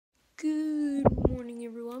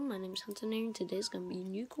name's Hunter and today's gonna be a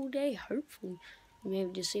new cool day, hopefully. You may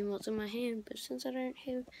have just seen what's in my hand, but since I don't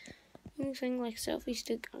have anything like a selfie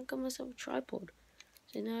stick, I got myself a tripod.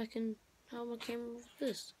 So now I can hold my camera with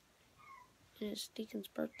this. And it's Deacon's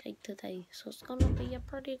birthday today, so it's gonna be a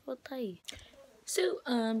pretty good day. So,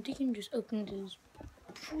 Deacon just opened his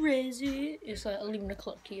present. It's like 11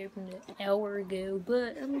 o'clock, he opened it an hour ago,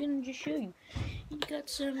 but I'm gonna just show you. He got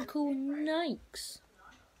some cool Nikes.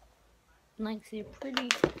 Nikes, they're pretty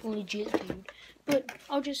legit, dude. But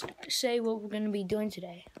I'll just say what we're going to be doing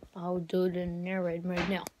today. I'll do it in narrate mode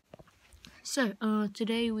now. So,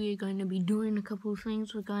 today we are going to be doing a couple of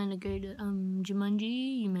things. We're going to go to,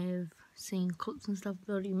 Jumanji. You may have seen clips and stuff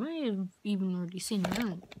about it. You may have even already seen it. I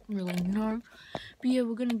don't really know. But yeah,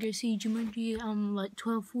 we're going to go see Jumanji at, like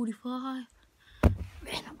 12:45.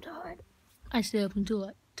 Man, I'm tired. I stayed up until,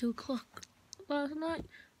 like, 2 o'clock last night.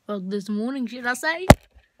 Well, this morning, should I say?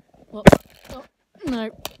 Well, oh, no,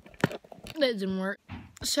 that didn't work.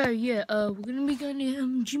 So yeah, we're gonna be going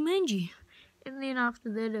to Jumanji, and then after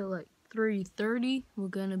that at like 3:30, we're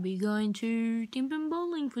gonna be going to Timpin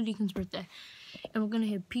Bowling for Deacon's birthday, and we're gonna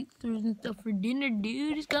have pizzas and stuff for dinner,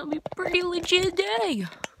 dude. It's gonna be a pretty legit day.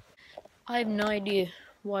 I have no idea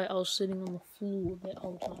why I was sitting on the floor that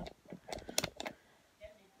whole time.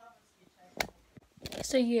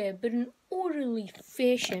 So yeah, but in orderly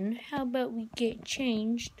fashion, how about we get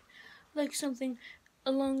changed? Like something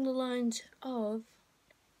along the lines of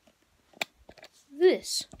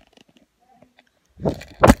this.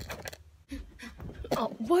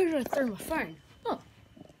 Oh, why did I throw my phone? Oh,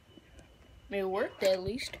 it worked at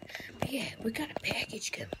least. But yeah, we got a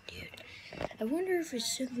package coming, dude. I wonder if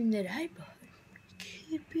it's something that I bought.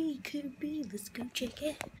 Could be. Let's go check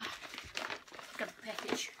it. Got a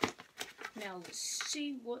package. Now let's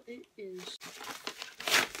see what it is.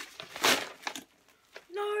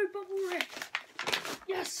 No, bubble wrap!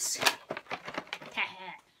 Yes!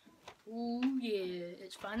 Haha. Ooh yeah,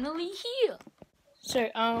 it's finally here! So,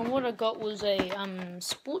 what I got was a,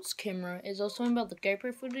 sports camera. As I was talking about the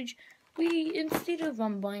GoPro footage, we, instead of,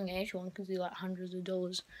 buying an actual one, because they're like hundreds of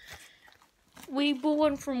dollars, we bought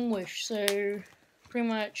one from Wish, so, pretty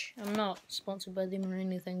much, I'm not sponsored by them or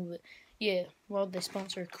anything, but, yeah, well, they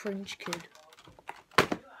sponsor Cringe Kid.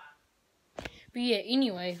 But yeah,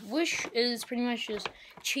 anyway, Wish is pretty much just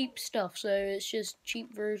cheap stuff, so it's just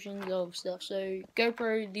cheap versions of stuff. So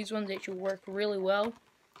GoPro, these ones actually work really well.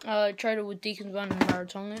 I tried it with Deacon's one and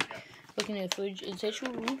Rarotonga. Looking at footage, it's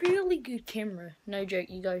actually a really good camera. No joke,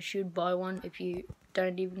 you guys should buy one if you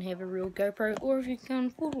don't even have a real GoPro, or if you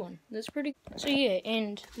can't afford one. That's pretty cool. So yeah,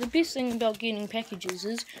 and the best thing about getting packages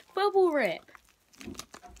is bubble wrap.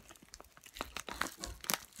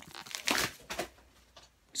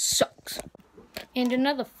 Sucks. And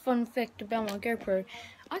another fun fact about my GoPro,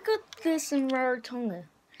 I got this in Rarotonga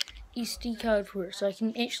SD card for it, so I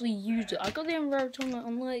can actually use it. I got that in Rarotonga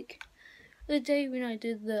on like the day when I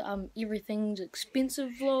did the everything's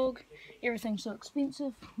expensive vlog. Everything's so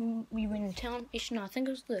expensive. We went in town. Actually, no, I think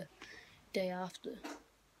it was the day after.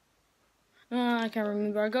 I can't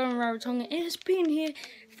remember. I got in Rarotonga and it's been here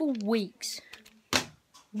for weeks.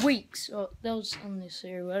 Oh, that was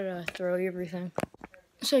unnecessary. Why did I throw everything?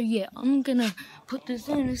 So yeah, I'm gonna put this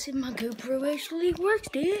in and see if my GoPro actually works,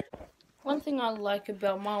 dude. One thing I like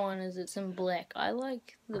about my one is it's in black. I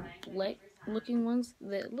like the black looking ones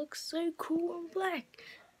that look so cool in black.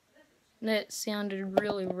 That sounded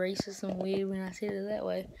really racist and weird when I said it that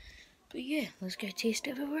way. But yeah, let's go test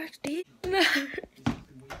if it works, dude. No!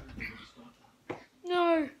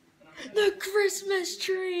 No! The Christmas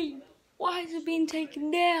tree! Why has it been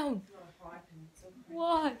taken down?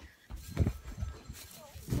 Why?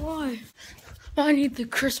 Why? I need the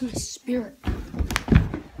Christmas spirit.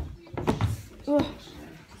 Oh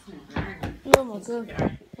my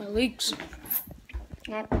god, my legs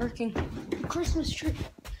not working. Christmas tree.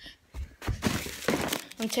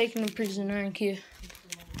 I'm taking a prisoner in here.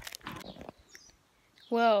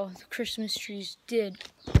 Wow, the Christmas tree's dead.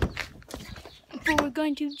 But we're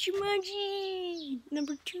going to Jumanji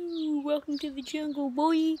number 2. Welcome to the jungle,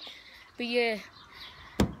 boy. But yeah.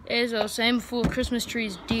 As I was saying before, Christmas tree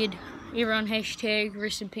is dead. Everyone hashtag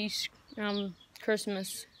rest in peace.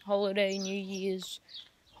 Christmas, holiday, New Year's,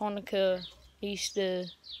 Hanukkah, Easter,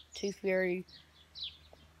 Tooth Fairy,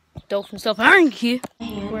 dolphin stuff. I don't care.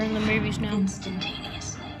 We're in the movies now.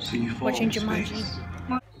 Watching Jumanji.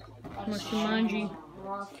 Watch Jumanji.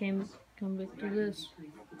 Come back to this.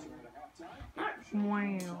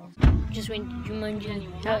 Wow. Just went to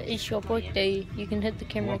Jumanji. It's your birthday. You can hit the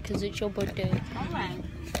camera because it's your birthday.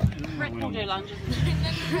 Rick will do lunges.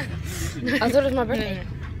 I thought it was my birthday.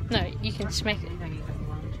 No, you can smack it.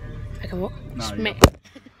 I can what? No, smack.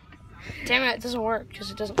 Damn it doesn't work because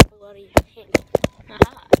it doesn't pull out of your hand.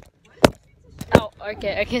 Aha. Oh,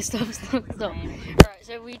 okay, stop. Alright,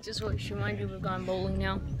 so we just watched. Remind you we're going bowling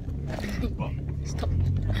now. Stop.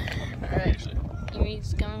 Alright.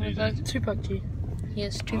 He's going with us. Tupac G.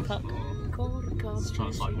 Yes, Tupac.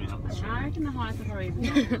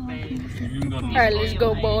 Alright, let's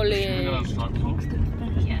go bowling.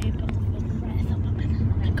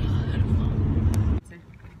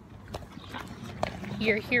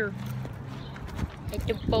 You're here at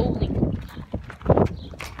the bowling.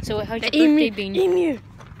 So how's your birthday been? Emu.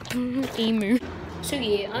 So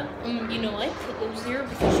yeah, I put those there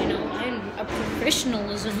because I'm a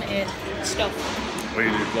professionalism at stuff. What do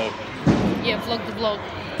you do, vlog? Yeah, vlog the vlog.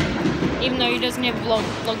 Even though he doesn't have vlog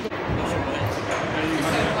the. Good.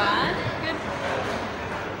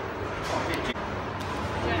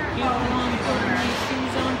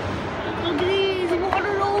 Look at these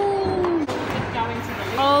watermelons.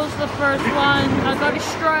 Oh, it's the first one. I got a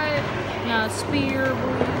stripe. Now spear.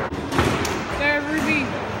 Go, Ruby.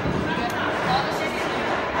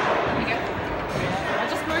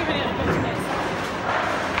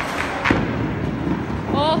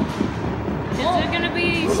 Oh, is it gonna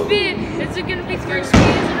be spear? Is it gonna be 3 spears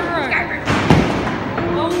in a row?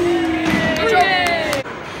 Oh, yeah.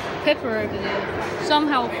 Pepper over there.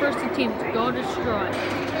 Somehow, first attempt got a strike.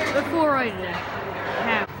 Before I did.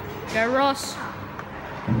 How? Go, Ross.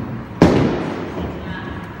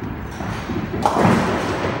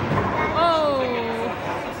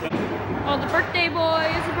 Oh, the birthday boy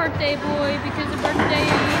is a birthday boy because a birthday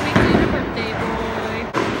makes it a birthday boy.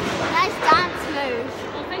 Nice dance move.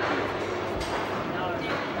 Oh, thank you.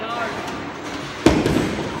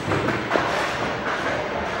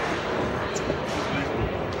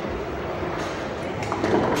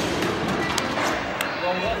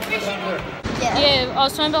 Yeah, I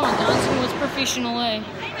was talking about my dancing was professional, eh?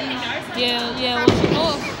 Yeah.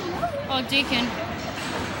 Oh, Deacon.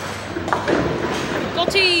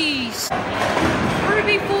 Gotties!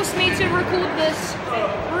 Ruby forced me to record this.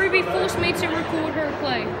 Ruby forced me to record her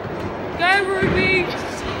play. Go, Ruby!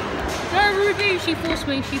 Go, Ruby! She forced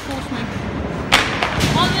me.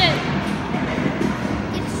 On it!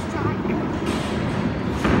 Get a strike.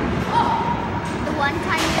 The one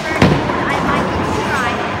time you ever I might get a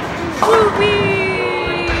strike. Ruby!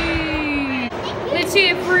 Let's see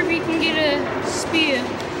if Ruby can get a spear.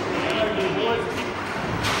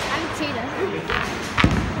 I'm Cheetah.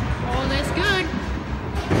 Oh, that's good.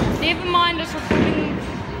 Never mind us recording.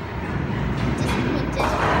 Disappointed.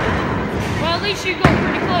 Well, at least you got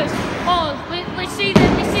pretty close. Oh, let's see that.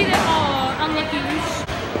 Oh, unlucky.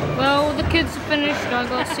 Well, the kids finished. I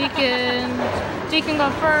got second. Deacon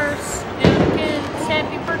got first. And the kids,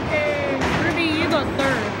 happy birthday. Ruby, you got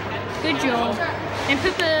third. Good job. And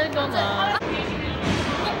Pippa got last.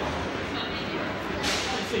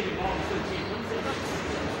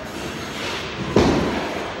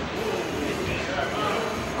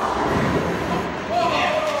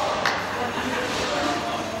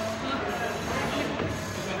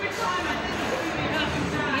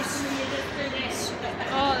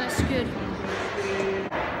 Oh, that's good.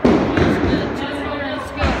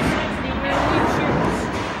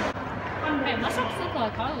 Hey, my socks look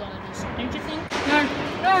like highlighters, don't you think? No.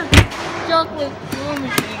 Chocolate claw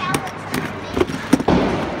machine.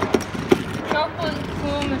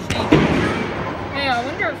 Hey, I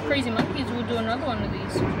wonder if Crazy Monkeys will do another one of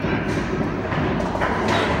these.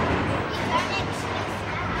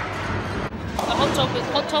 A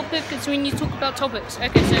hot topic is when you talk about topics.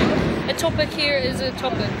 Okay, so a topic here is a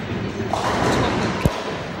topic.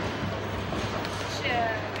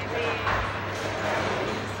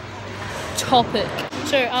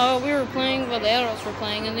 So we were playing, well, the adults were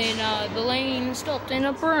playing, and then the lane stopped and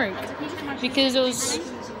it broke because it was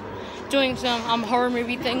doing some horror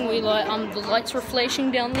movie thing where the lights were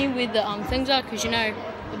flashing down there where the things are, because the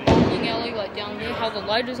bowling alley, like down there, how the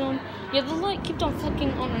light is on. Yeah, the light kept on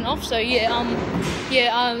flicking on and off. So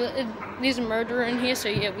there's a murderer in here. So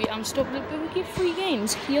yeah, we stopped it, but we get free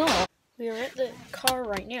games. Yeah. We are at the car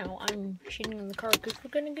right now. I'm shitting in the car because we're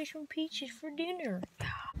gonna get some peaches for dinner.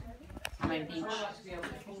 My beach.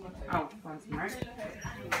 Oh, want some right?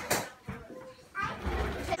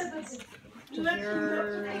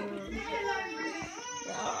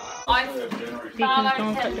 Deacon's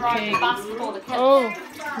going to the cake. Oh,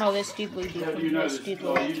 no, that's Deadly. That's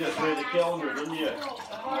Deadly. You just read the calendar, didn't you?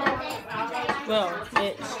 Well,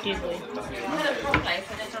 it's Deadly.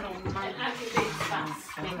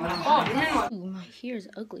 Ooh, my hair is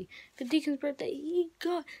ugly. For Deacon's birthday, he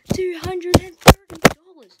got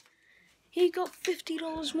 $230. He got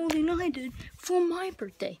 $50 more than I did for my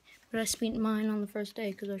birthday. But I spent mine on the first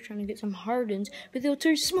day because I was trying to get some Hardens, but they were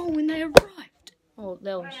too small when they arrived. Oh,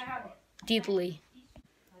 that was deeply.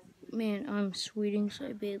 Man, I'm sweating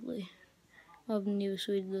so badly. I've never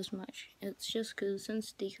sweated this much. It's just because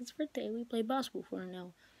since Deacon's birthday, we played basketball for an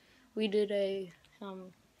hour. We did a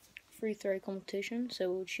free throw competition, so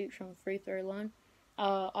we would shoot from the free throw line.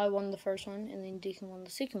 I won the first one, and then Deacon won the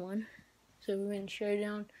second one. So we went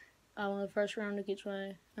showdown. I won the first round against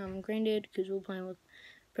my granddad because we were playing with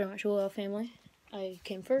pretty much all our family. I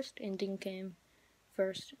came first, and Deacon came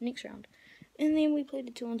first next round. And then we played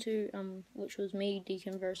a 2-on-2, which was me,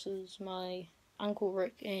 Deacon, versus my Uncle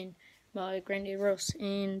Rick and my granddad Ross.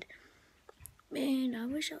 And man, I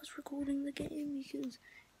wish I was recording the game because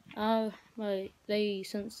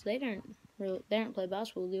since they don't play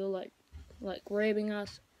basketball, they were like grabbing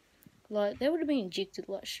us, like they would have been ejected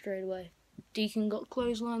like straight away. Deacon got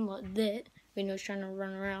clotheslined like that when he was trying to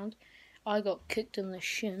run around. I got kicked in the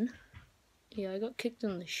shin. Yeah, I got kicked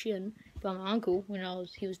in the shin by my uncle when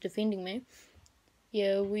he was defending me.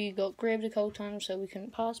 Yeah, we got grabbed a couple times so we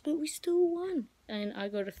couldn't pass, but we still won. And I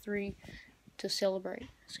got a 3 to celebrate.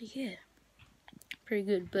 So yeah, pretty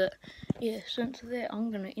good. But yeah, since that,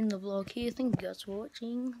 I'm going to end the vlog here. Thank you guys for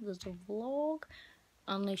watching this vlog.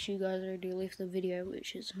 Unless you guys already left the video,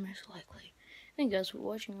 which is most likely. Thank you guys for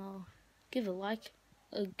watching. I'll give a like.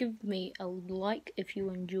 Give me a like if you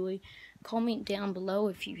enjoy. Comment down below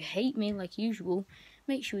if you hate me like usual.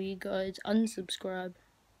 Make sure you guys unsubscribe.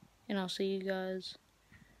 And I'll see you guys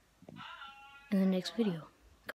in the next video.